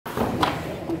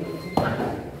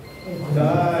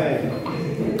Güzel.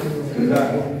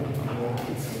 Güzel.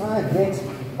 Ha, great.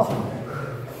 Oh.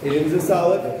 Elinize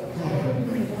sağlık.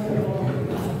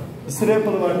 Bir sıra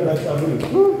yapalım arkadaşlar. Buyurun.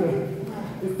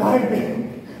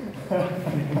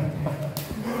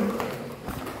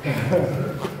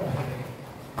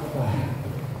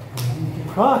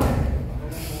 Ha.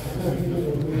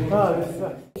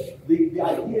 The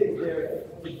idea is there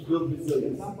to build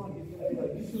resilience.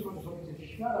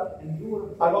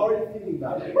 I'm already thinking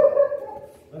about it.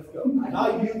 Let's go.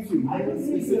 Not you two,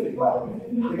 specific.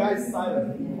 The guy's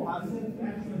silent. He hasn't.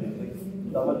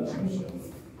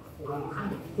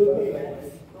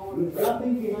 There's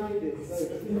nothing behind it.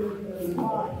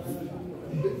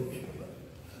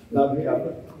 Not the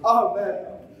camera. Oh man,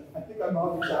 I think I'm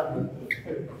on the camera.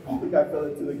 I think I fell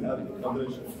into the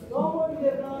combination. Don't worry,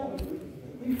 Devon.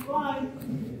 He's fine.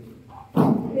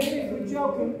 Maybe we're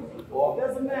joking.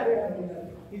 Doesn't matter.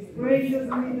 His brain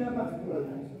doesn't need that much blood.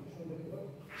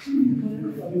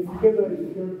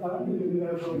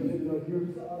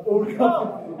 Oh,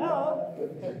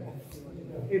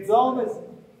 it's always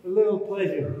a little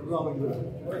pleasure rolling with it.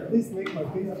 At least make my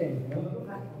face change.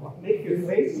 Make your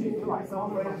face change. It's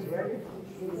always ready.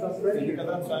 Senin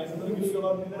kadar sayesinde güçlü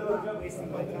olan birine bakacağım.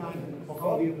 Wasting my time.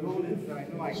 All the opponents, I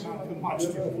know I can't do much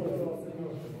to.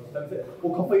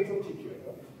 O kafayı çok çekiyor.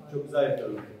 Çok güzel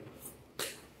yapıyorum.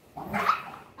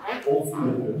 Olsun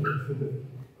yapıyor.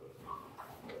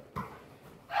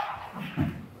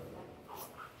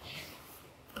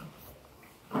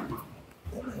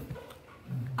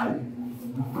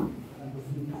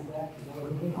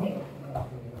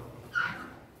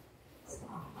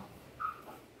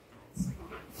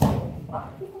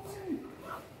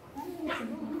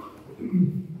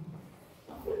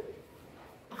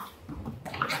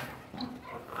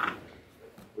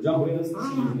 Hocam burayı nasıl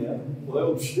düşündün ya? Kolay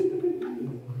olmuş.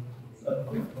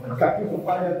 Как вы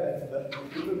попали опять, да?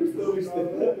 Что вы что?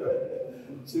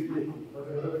 Чеки.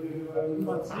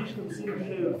 Слишком сильно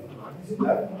шею.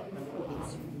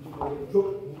 Çok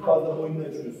fazla boyunla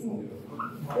açıyorsun diyor.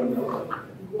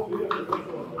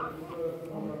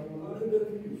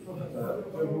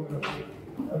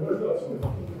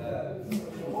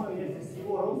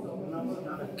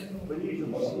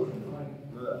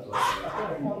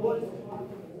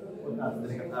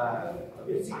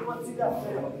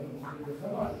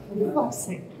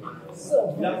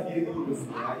 Biraz geride duruyorsun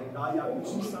yani daha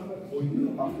yaklaşırsan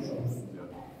boyunu kapatmış olursun diyor.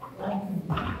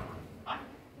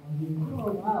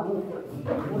 Oh wow,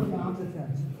 what an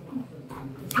altitude.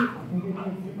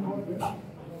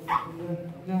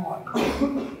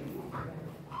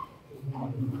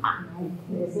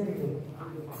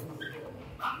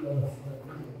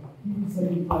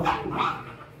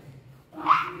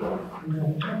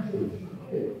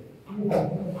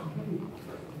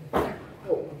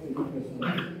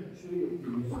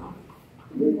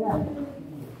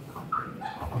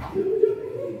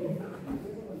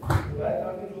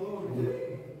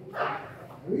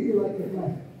 I really like your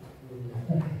plan.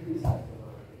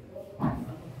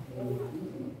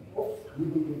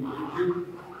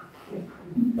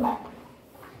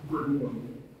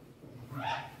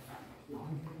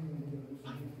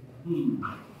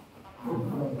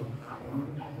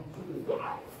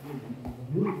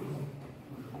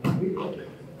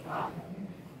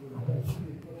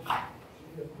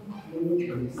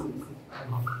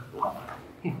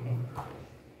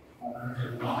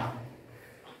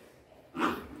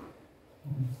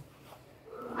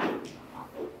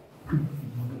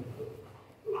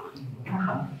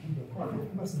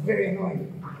 That's very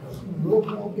annoying.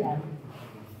 Local guy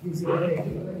gives you a leg.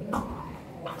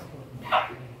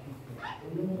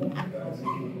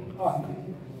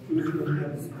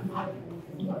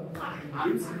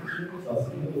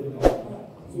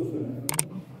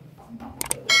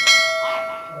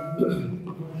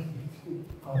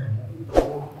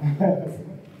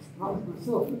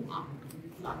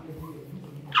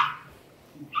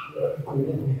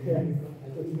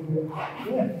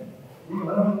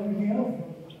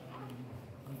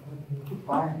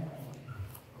 Fine.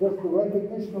 Just the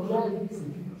recognition of that is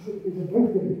a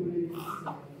birthday.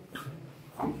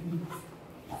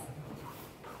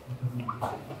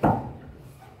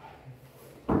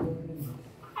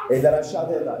 Eller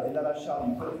aşağıda eller aşağı.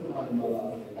 Yukarı tırmanma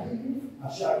lazım.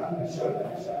 Aşağı kalk, aşağı kalk,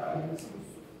 aşağı kalk.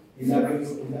 Eller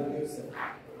göğüs, eller göğüs.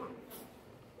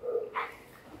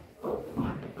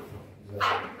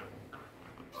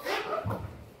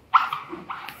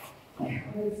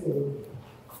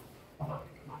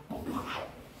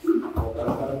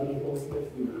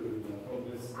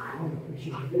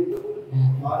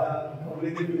 Hala kabul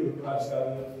edemiyorum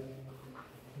karşılarını.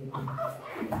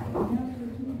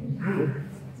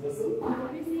 Nasıl?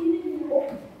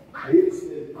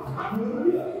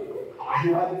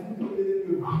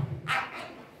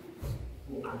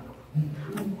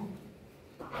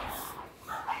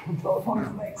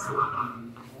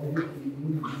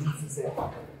 This is it.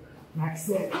 Max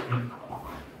it.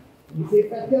 You see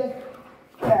it back there?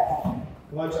 Yeah.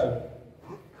 Come on, Charlie.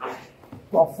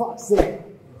 For fuck's sake.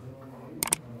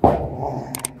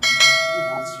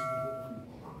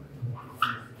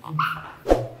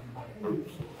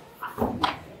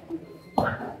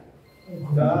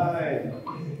 Time.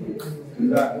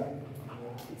 That.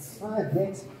 Alright,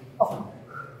 thanks. Oh.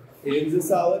 Elinize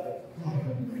sağlık.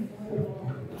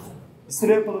 Bir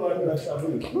süre yapalım arkadaşlar.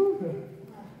 Buyurun.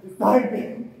 Thank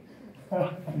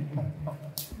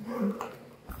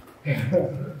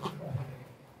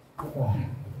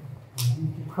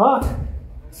Huh?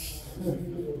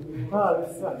 Oh,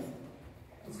 this sucks.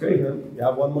 It's great, huh? You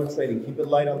have one more training. Keep it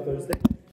light on Thursday.